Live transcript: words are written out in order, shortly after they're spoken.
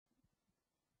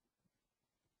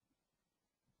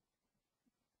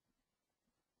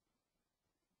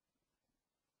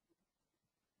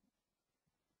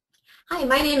Hi,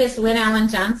 my name is Lynn Allen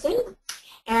Johnson,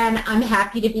 and I'm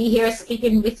happy to be here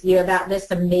speaking with you about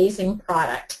this amazing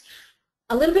product.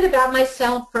 A little bit about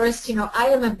myself first. I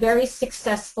am a very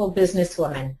successful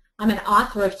businesswoman. I'm an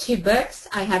author of 2 books.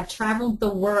 I have traveled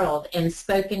the world and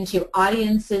spoken to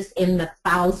audiences in the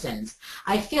thousands.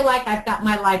 I feel like I've got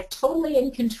my life totally in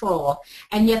control,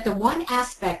 and yet the one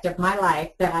aspect of my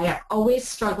life that I have always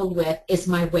struggled with is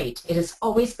my weight. It has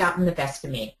always gotten the best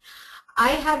of me.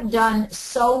 I have done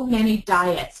so many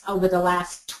diets over the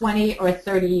last 20 or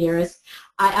 30 years.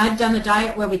 I've done the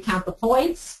diet where we count the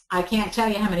points. I can't tell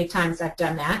you how many times I've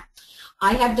done that.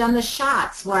 I have done the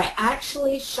shots where I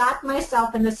actually shot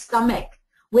myself in the stomach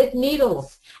with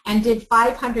needles and did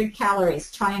 500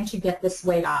 calories trying to get this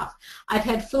weight off. I've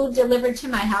had food delivered to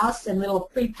my house in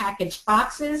little prepackaged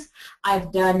boxes.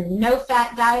 I've done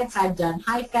no-fat diets. I've done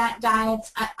high-fat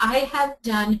diets. I have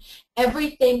done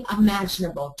everything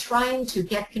imaginable trying to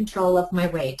get control of my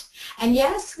weight. And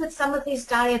yes, with some of these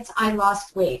diets, I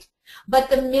lost weight. But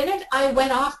the minute I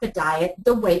went off the diet,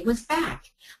 the weight was back.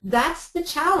 That's the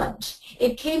challenge.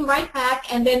 It came right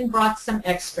back and then brought some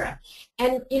extra.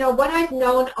 And, what I've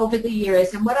known over the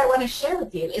years and what I want to share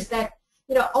with you is that,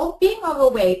 being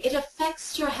overweight, it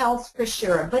affects your health for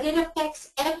sure, but it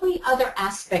affects every other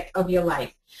aspect of your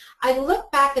life. I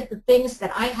look back at the things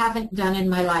that I haven't done in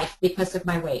my life because of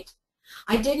my weight.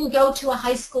 I didn't go to a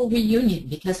high school reunion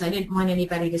because I didn't want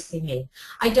anybody to see me.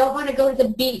 I don't want to go to the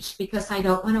beach because I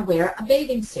don't want to wear a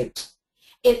bathing suit.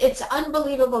 It's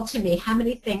unbelievable to me how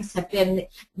many things have been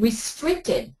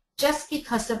restricted just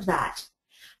because of that.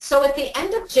 So at the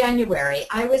end of January,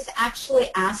 I was actually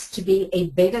asked to be a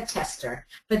beta tester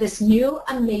for this new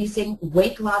amazing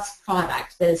weight loss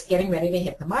product that is getting ready to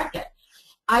hit the market.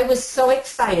 I was so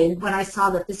excited when I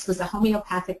saw that this was a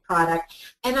homeopathic product,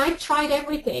 and I tried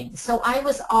everything. So I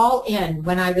was all in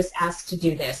when I was asked to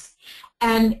do this.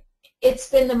 And it's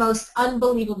been the most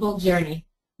unbelievable journey.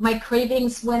 My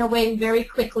cravings went away very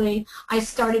quickly. I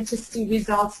started to see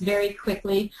results very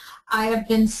quickly. I have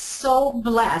been so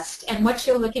blessed, and what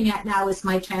you're looking at now is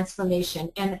my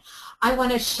transformation. And I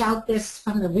want to shout this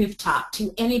from the rooftop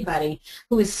to anybody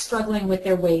who is struggling with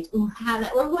their weight, who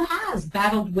has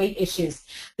battled weight issues,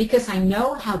 because I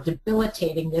know how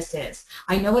debilitating this is.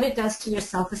 I know what it does to your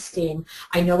self-esteem.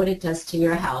 I know what it does to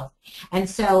your health. And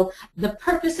so the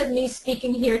purpose of me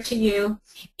speaking here to you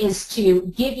is to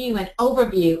give you an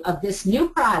overview of this new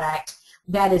product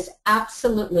that is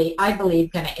absolutely, I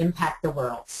believe, going to impact the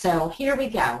world. So here we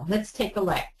go. Let's take a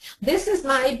look. This is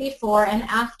my before and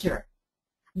after.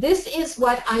 This is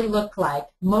what I look like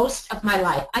most of my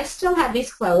life. I still have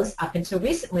these clothes, up until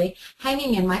recently,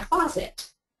 hanging in my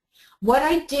closet. What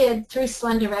I did through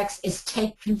Slenderiix is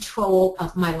take control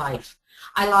of my life.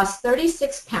 I lost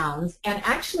 36 pounds, and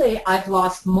actually I've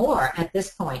lost more at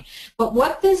this point. But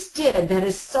what this did that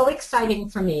is so exciting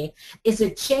for me is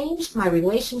it changed my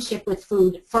relationship with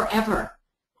food forever.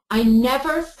 I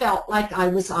never felt like I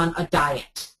was on a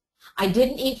diet. I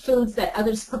didn't eat foods that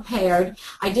others prepared.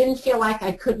 I didn't feel like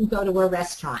I couldn't go to a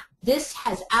restaurant. This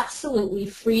has absolutely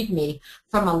freed me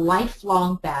from a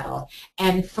lifelong battle,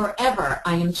 and forever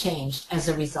I am changed as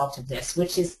a result of this,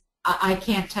 which is, I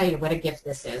can't tell you what a gift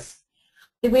this is.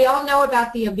 We all know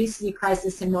about the obesity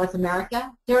crisis in North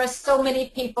America. There are so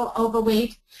many people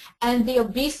overweight, and the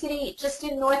obesity just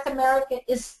in North America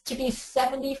is to be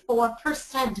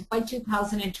 74% by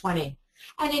 2020.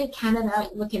 And in Canada,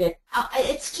 look at it.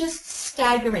 It's just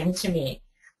staggering to me.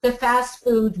 The fast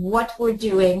food, what we're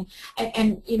doing,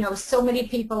 and so many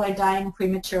people are dying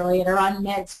prematurely and are on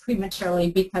meds prematurely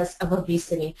because of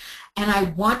obesity. And I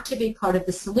want to be part of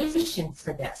the solution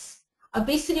for this.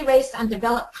 Obesity rates on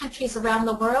developed countries around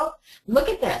the world. Look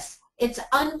at this. It's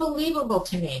unbelievable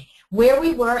to me where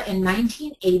we were in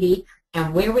 1980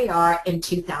 and where we are in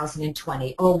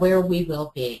 2020, or where we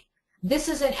will be. This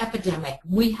is an epidemic.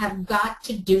 We have got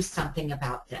to do something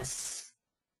about this.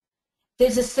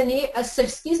 There's a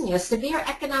severe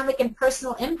economic and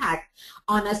personal impact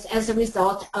on us as a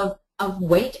result of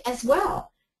weight as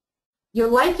well. Your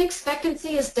life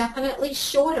expectancy is definitely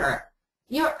shorter.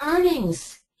 Your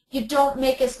earnings, you don't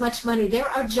make as much money. There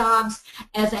are jobs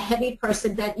as a heavy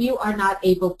person that you are not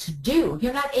able to do.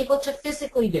 You're not able to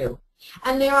physically do.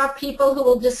 And there are people who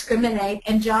will discriminate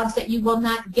in jobs that you will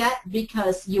not get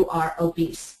because you are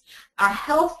obese. Our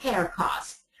health care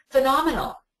costs,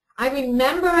 phenomenal. I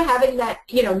remember having that,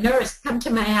 nurse come to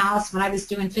my house when I was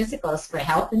doing physicals for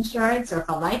health insurance or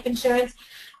for life insurance,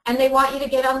 and they want you to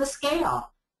get on the scale.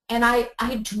 And I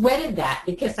dreaded that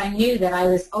because I knew that I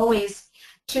was always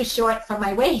too short for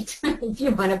my weight, if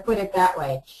you want to put it that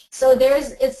way. So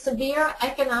there's a severe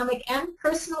economic and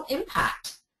personal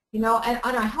impact and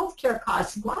on our healthcare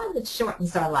costs, a lot of it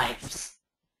shortens our lives.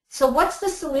 So what's the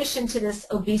solution to this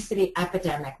obesity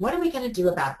epidemic? What are we going to do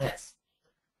about this?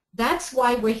 That's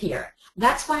why we're here.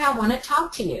 That's why I want to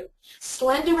talk to you.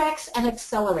 Slenderiix and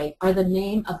Accelerate are the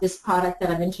name of this product that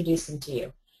I'm introducing to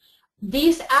you.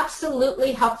 These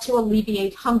absolutely help to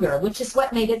alleviate hunger, which is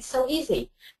what made it so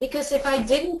easy. Because if I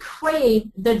didn't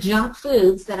crave the junk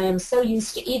foods that I am so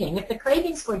used to eating, if the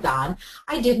cravings were gone,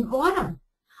 I didn't want them.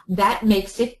 That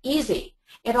makes it easy.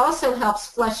 It also helps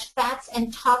flush fats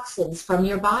and toxins from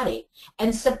your body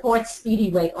and supports speedy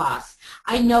weight loss.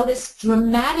 I noticed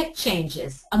dramatic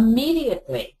changes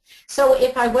immediately. So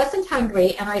if I wasn't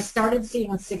hungry and I started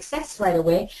seeing success right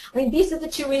away, these are the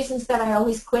two reasons that I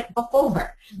always quit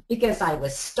before. Because I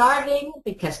was starving,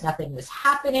 because nothing was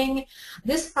happening.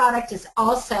 This product is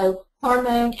also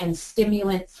hormone and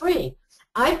stimulant free.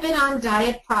 I've been on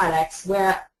diet products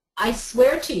where I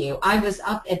swear to you, I was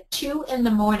up at 2 in the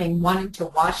morning wanting to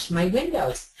wash my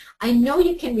windows. I know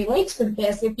you can relate to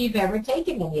this if you've ever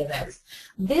taken any of those.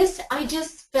 This, I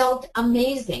just felt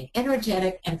amazing,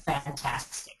 energetic, and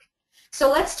fantastic.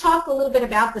 So let's talk a little bit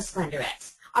about the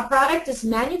Slenderiix. Our product is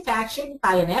manufactured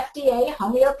by an FDA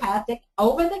homeopathic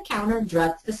over-the-counter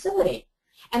drug facility.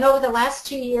 And over the last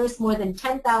 2 years, more than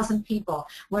 10,000 people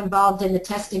were involved in the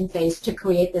testing phase to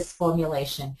create this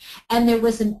formulation. And there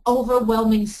was an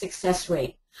overwhelming success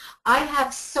rate. I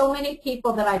have so many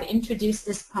people that I've introduced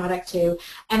this product to,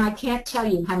 and I can't tell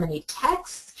you how many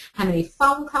texts, how many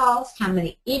phone calls, how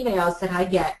many emails that I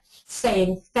get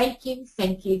saying, thank you,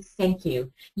 thank you, thank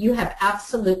you. You have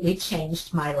absolutely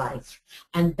changed my life.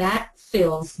 And that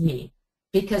fills me,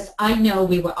 because I know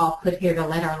we were all put here to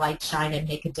let our light shine and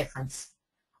make a difference.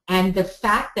 And the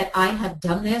fact that I have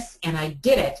done this, and I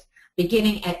did it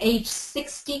beginning at age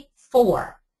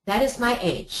 64, that is my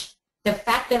age. The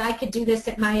fact that I could do this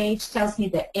at my age tells me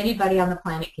that anybody on the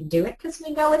planet can do it, because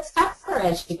we know it's tougher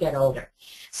as you get older.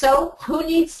 So who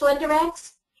needs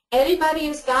Slenderiix? Anybody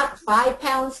who's got 5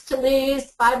 pounds to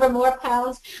lose, 5 or more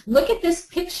pounds. Look at this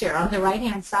picture on the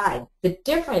right-hand side. The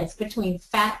difference between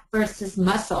fat versus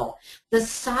muscle, the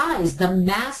size, the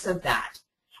mass of that.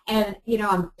 And,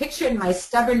 I'm picturing my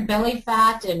stubborn belly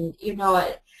fat, and,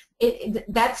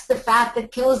 that's the fat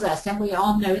that kills us, and we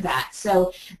all know that.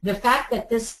 So the fact that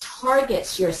this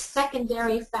targets your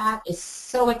secondary fat is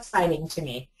so exciting to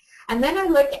me. And then I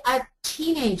look at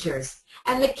teenagers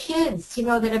and the kids,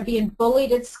 that are being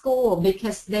bullied at school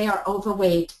because they are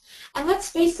overweight. And let's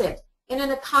face it, in an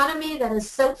economy that is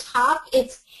so tough,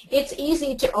 it's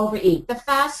easy to overeat. The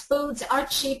fast foods are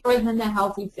cheaper than the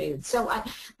healthy foods. So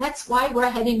that's why we're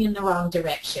heading in the wrong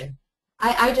direction.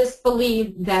 I just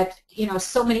believe that,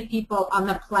 so many people on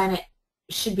the planet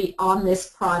should be on this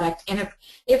product. And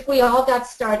if we all got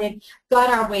started, got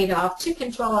our weight off, took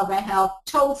control of our health,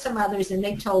 told some others, and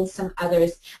they told some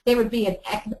others, there would be an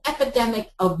epidemic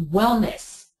of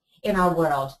wellness in our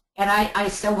world. And I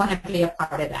so want to be a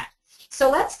part of that. So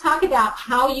let's talk about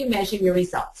how you measure your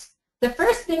results. The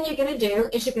first thing you're going to do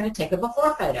is you're going to take a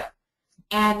before photo.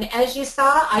 And as you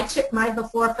saw, I took my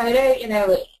before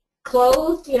photo,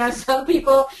 clothed. Some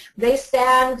people, they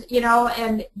stand,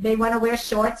 and they want to wear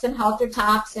shorts and halter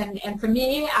tops. And for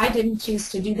me, I didn't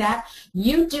choose to do that.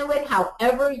 You do it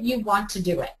however you want to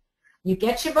do it. You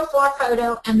get your before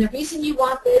photo, and the reason you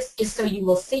want this is so you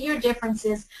will see your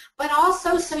differences, but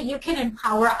also so you can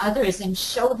empower others and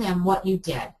show them what you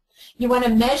did. You want to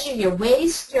measure your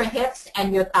waist, your hips,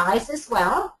 and your thighs as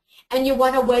well, and you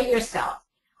want to weigh yourself.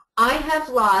 I have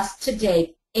lost to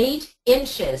date 8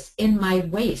 inches in my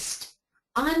waist.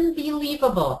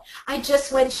 Unbelievable. I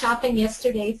just went shopping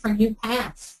yesterday for new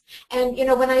pants. And,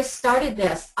 when I started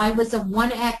this, I was a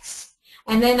 1X.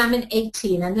 And then I'm an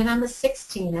 18, and then I'm a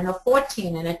 16, and a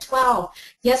 14, and a 12.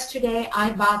 Yesterday,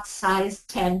 I bought size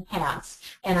 10 pants,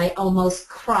 and I almost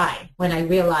cried when I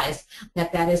realized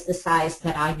that that is the size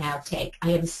that I now take. I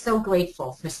am so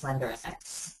grateful for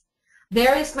Slenderiix.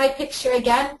 There is my picture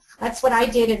again. That's what I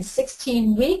did in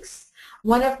 16 weeks.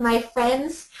 One of my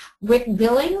friends, Rick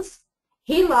Billings,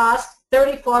 he lost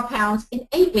 34 pounds in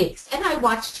 8 weeks, and I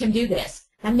watched him do this.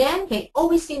 And men, they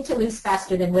always seem to lose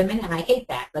faster than women, and I hate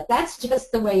that, but that's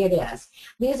just the way it is.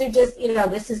 These are just,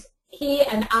 this is he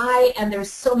and I, and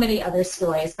there's so many other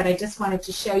stories, but I just wanted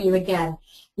to show you again,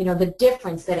 the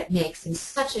difference that it makes in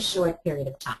such a short period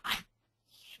of time.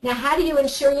 Now, how do you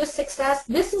ensure your success?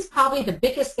 This is probably the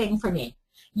biggest thing for me.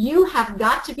 You have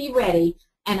got to be ready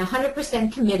and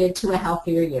 100% committed to a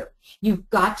healthier you. You've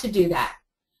got to do that.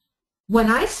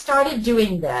 When I started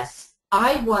doing this,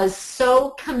 I was so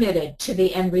committed to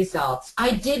the end results.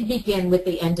 I did begin with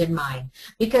the end in mind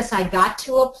because I got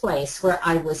to a place where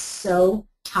I was so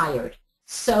tired,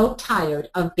 so tired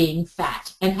of being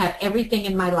fat and have everything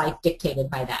in my life dictated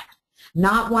by that.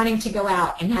 Not wanting to go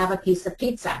out and have a piece of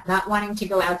pizza, not wanting to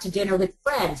go out to dinner with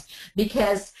friends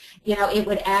because, you know, it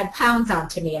would add pounds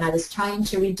onto me and I was trying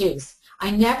to reduce.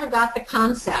 I never got the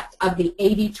concept of the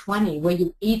 80-20 where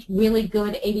you eat really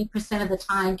good 80% of the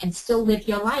time and still live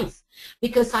your life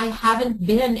because I haven't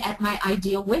been at my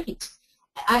ideal weight.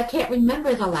 I can't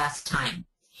remember the last time.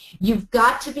 You've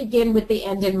got to begin with the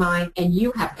end in mind and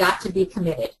you have got to be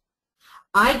committed.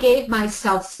 I gave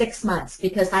myself 6 months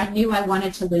because I knew I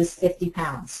wanted to lose 50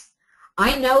 pounds.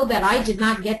 I know that I did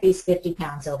not get these 50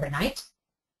 pounds overnight.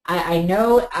 I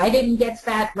know I didn't get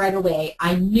fat right away.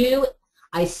 I knew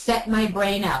I set my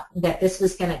brain up that this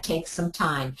was going to take some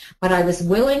time, but I was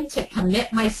willing to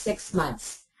commit my 6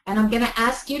 months. And I'm going to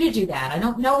ask you to do that. I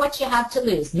don't know what you have to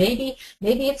lose. Maybe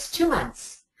it's 2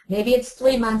 months. Maybe it's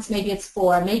 3 months. Maybe it's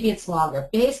 4. Maybe it's longer,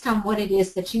 based on what it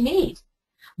is that you need.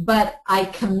 But I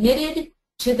committed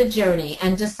to the journey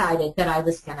and decided that I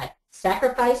was going to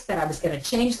sacrifice, that I was going to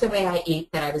change the way I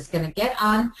eat, that I was going to get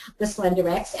on the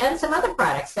Slenderiix and some other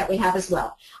products that we have as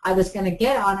well. I was going to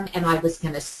get on them and I was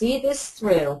going to see this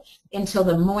through until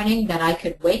the morning that I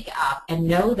could wake up and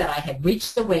know that I had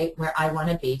reached the weight where I want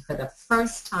to be for the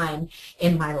first time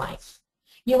in my life.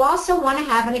 You also want to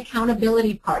have an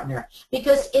accountability partner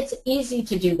because it's easy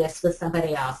to do this with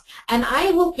somebody else. And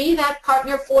I will be that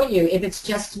partner for you if it's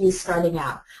just you starting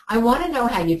out. I want to know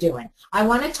how you're doing. I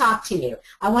want to talk to you.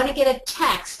 I want to get a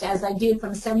text, as I do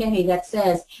from so many, that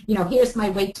says, you know, here's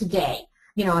my weight today.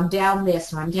 You know, I'm down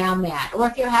this or I'm down that. Or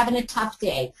if you're having a tough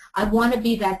day, I want to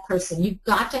be that person. You've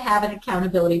got to have an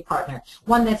accountability partner,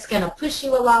 one that's going to push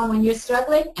you along when you're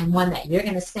struggling and one that you're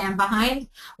going to stand behind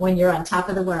when you're on top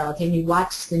of the world and you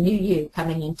watch the new you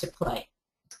coming into play.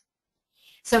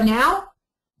 So now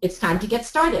it's time to get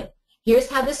started. Here's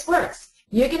how this works.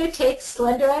 You're going to take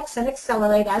Slenderiix and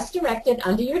Accelerate as directed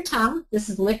under your tongue. This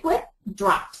is liquid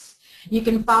drops. You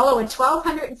can follow a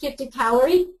 1,250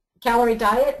 calorie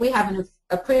diet. We have an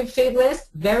approved food list,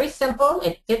 very simple.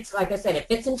 It fits, like I said, it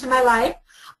fits into my life.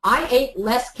 I ate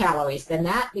less calories than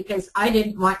that because I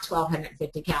didn't want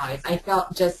 1,250 calories. I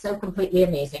felt just so completely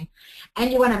amazing.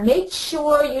 And you want to make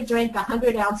sure you drink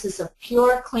 100 ounces of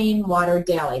pure, clean water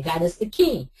daily. That is the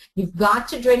key. You've got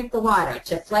to drink the water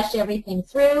to flush everything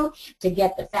through, to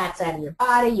get the fats out of your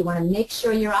body. You want to make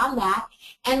sure you're on that.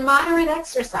 And moderate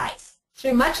exercise.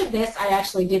 Through much of this, I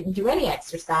actually didn't do any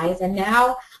exercise, and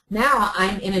now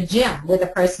I'm in a gym with a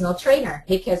personal trainer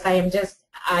because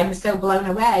I'm so blown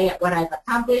away at what I've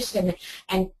accomplished, and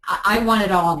I want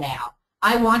it all now.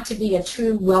 I want to be a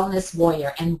true wellness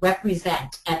warrior and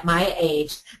represent at my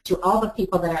age to all the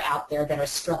people that are out there that are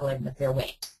struggling with their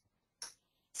weight.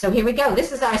 So here we go.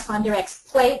 This is our Slenderiix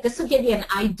plate. This will give you an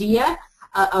idea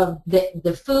of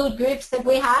the food groups that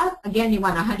we have. Again, you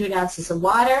want 100 ounces of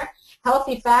water.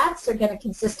 Healthy fats are going to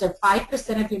consist of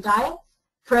 5% of your diet.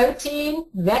 Protein,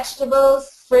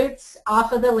 vegetables, fruits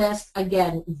off of the list.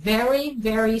 Again, very,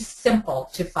 very simple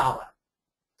to follow.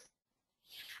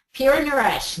 Pure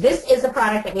Nourish. This is a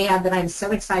product that we have that I'm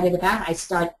so excited about. I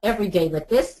start every day with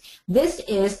this. This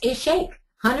is a shake.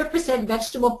 100%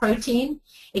 vegetable protein.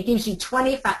 It gives you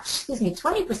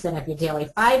 20% of your daily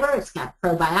fiber. It's got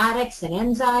probiotics and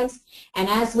enzymes. And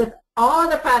as with all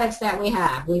the products that we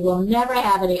have, we will never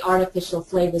have any artificial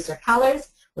flavors or colors.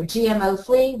 We're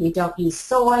GMO-free. We don't use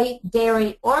soy,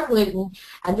 dairy, or gluten.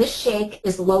 And this shake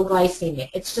is low glycemic.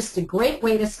 It's just a great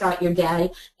way to start your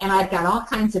day. And I've got all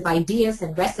kinds of ideas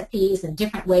and recipes and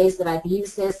different ways that I've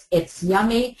used this. It's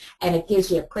yummy, and it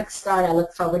gives you a quick start. I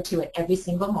look forward to it every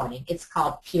single morning. It's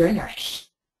called Pure Nourish.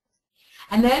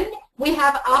 And then we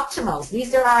have Optimals.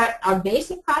 These are our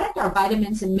basic product, our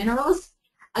vitamins and minerals.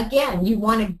 Again, you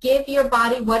want to give your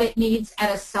body what it needs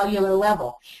at a cellular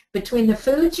level. Between the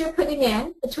foods you're putting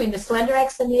in, between the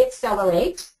Slenderiix and the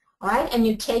Accelerate, all right, and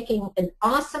you're taking an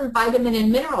awesome vitamin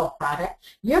and mineral product,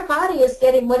 your body is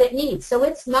getting what it needs. So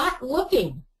it's not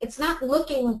looking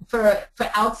for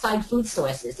outside food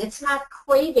sources. It's not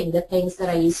craving the things that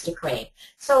I used to crave.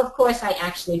 So, of course, I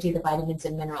actually do the vitamins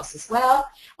and minerals as well.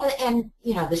 And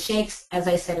you know, the shakes, as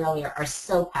I said earlier, are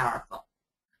so powerful.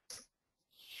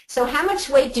 So how much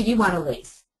weight do you want to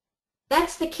lose?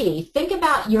 That's the key. Think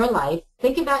about your life.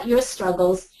 Think about your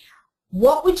struggles.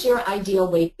 What would your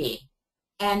ideal weight be?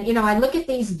 And, you know, I look at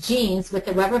these jeans with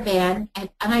the rubber band, and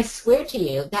I swear to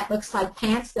you, that looks like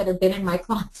pants that have been in my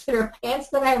closet or pants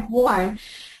that I've worn.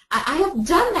 I have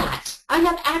done that. I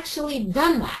have actually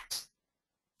done that.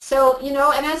 So, you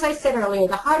know, and as I said earlier,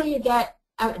 the harder it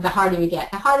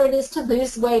is to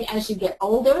lose weight as you get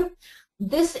older.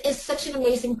 This is such an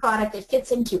amazing product. It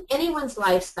fits into anyone's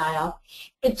lifestyle.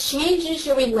 It changes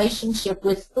your relationship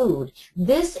with food.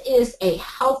 This is a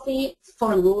healthy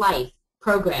for life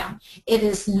program. It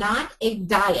is not a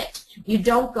diet. You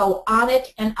don't go on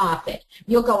it and off it.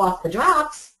 You'll go off the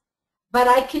drops, but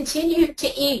I continue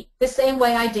to eat the same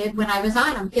way I did when I was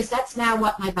on them because that's now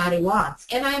what my body wants.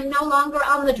 And I am no longer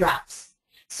on the drops.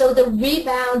 So the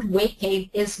rebound weight gain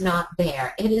is not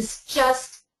there. It is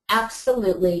just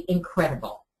absolutely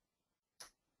incredible.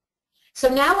 So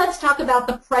now let's talk about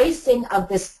the pricing of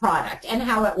this product and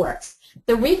how it works.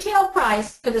 The retail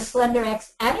price for the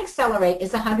Slenderiix and ARIIX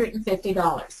is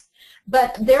 $150.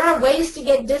 But there are ways to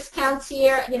get discounts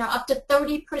here, up to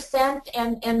 30%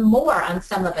 and more on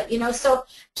some of it, So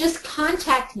just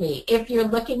contact me if you're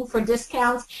looking for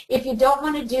discounts. If you don't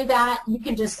want to do that, you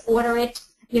can just order it,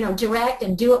 direct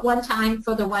and do it one time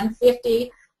for the $150.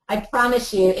 I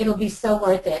promise you it'll be so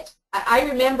worth it. I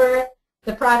remember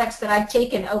the products that I've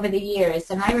taken over the years,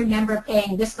 and I remember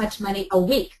paying this much money a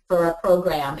week for a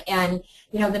program. And,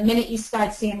 the minute you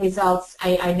start seeing results,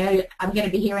 I know I'm going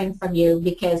to be hearing from you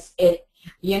because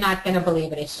you're not going to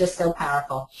believe it. It's just so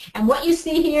powerful. And what you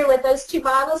see here with those 2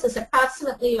 bottles is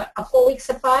approximately a full week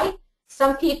supply.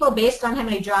 Some people, based on how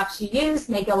many drops you use,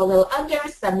 may go a little under,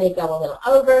 some may go a little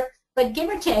over, but give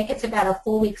or take, it's about a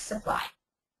full week supply.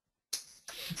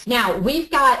 Now,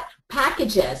 we've got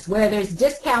packages where there's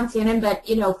discounts in them, but,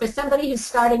 for somebody who's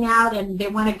starting out and they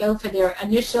want to go for their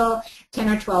initial 10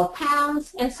 or 12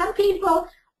 pounds, and some people,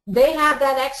 they have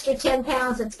that extra 10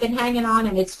 pounds that's been hanging on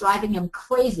and it's driving them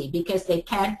crazy because they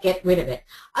can't get rid of it.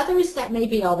 Others, that may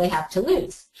be all they have to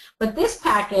lose. But this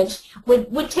package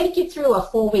would take you through a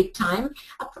full week time.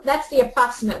 That's the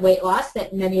approximate weight loss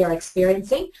that many are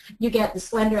experiencing. You get the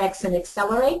Slenderiix and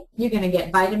ARIIX. You're going to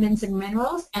get vitamins and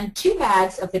minerals and 2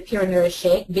 bags of the Pure Nourish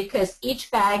Shake because each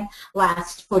bag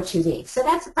lasts for 2 weeks. So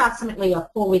that's approximately a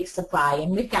full week supply.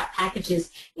 And we've got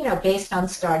packages, based on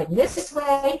starting this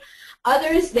way.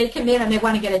 Others, they come in and they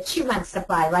want to get a 2-month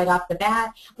supply right off the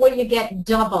bat, where you get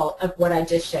double of what I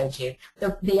just showed you.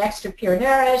 The extra Pure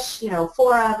Nourish,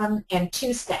 4 of them, and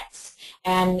 2 sets.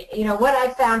 And, what I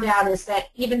found out is that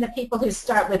even the people who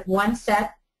start with 1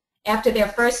 set, after their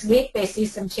first week, they see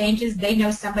some changes. They know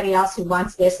somebody else who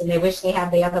wants this, and they wish they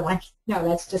had the other one. No,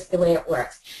 that's just the way it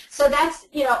works. So that's,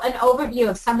 an overview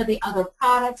of some of the other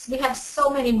products. We have so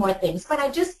many more things, but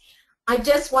I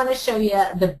just want to show you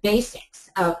the basics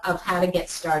of how to get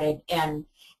started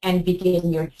and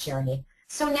begin your journey.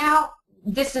 So now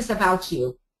this is about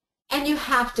you, and you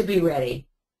have to be ready.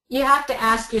 You have to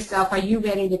ask yourself, are you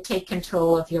ready to take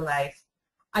control of your life?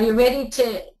 Are you ready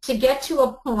to get to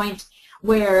a point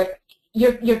where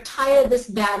you're tired of this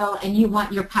battle and you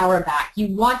want your power back?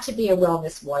 You want to be a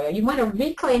wellness warrior. You want to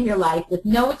reclaim your life with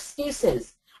no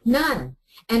excuses, none,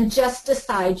 and just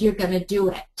decide you're going to do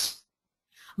it.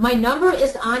 My number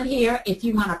is on here. If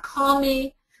you want to call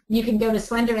me, you can go to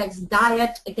Slenderiix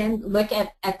Diet. Again, look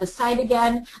at the site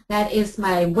again. That is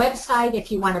my website.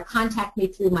 If you want to contact me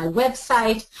through my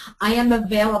website, I am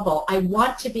available. I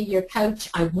want to be your coach.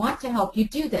 I want to help you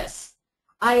do this.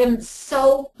 I am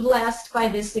so blessed by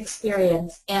this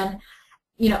experience. And,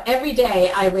 every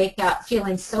day I wake up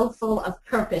feeling so full of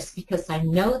purpose because I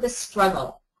know the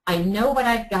struggle. I know what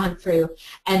I've gone through,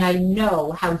 and I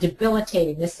know how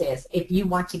debilitating this is if you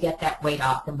want to get that weight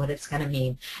off and what it's going to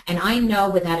mean. And I know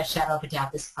without a shadow of a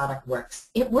doubt this product works.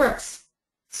 It works.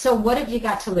 So what have you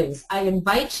got to lose? I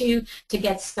invite you to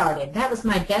get started. That was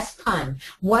my best pun.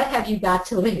 What have you got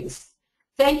to lose?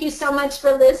 Thank you so much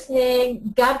for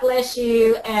listening. God bless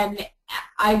you, and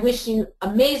I wish you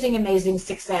amazing, amazing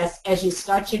success as you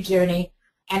start your journey,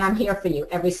 and I'm here for you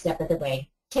every step of the way.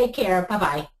 Take care.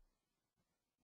 Bye-bye.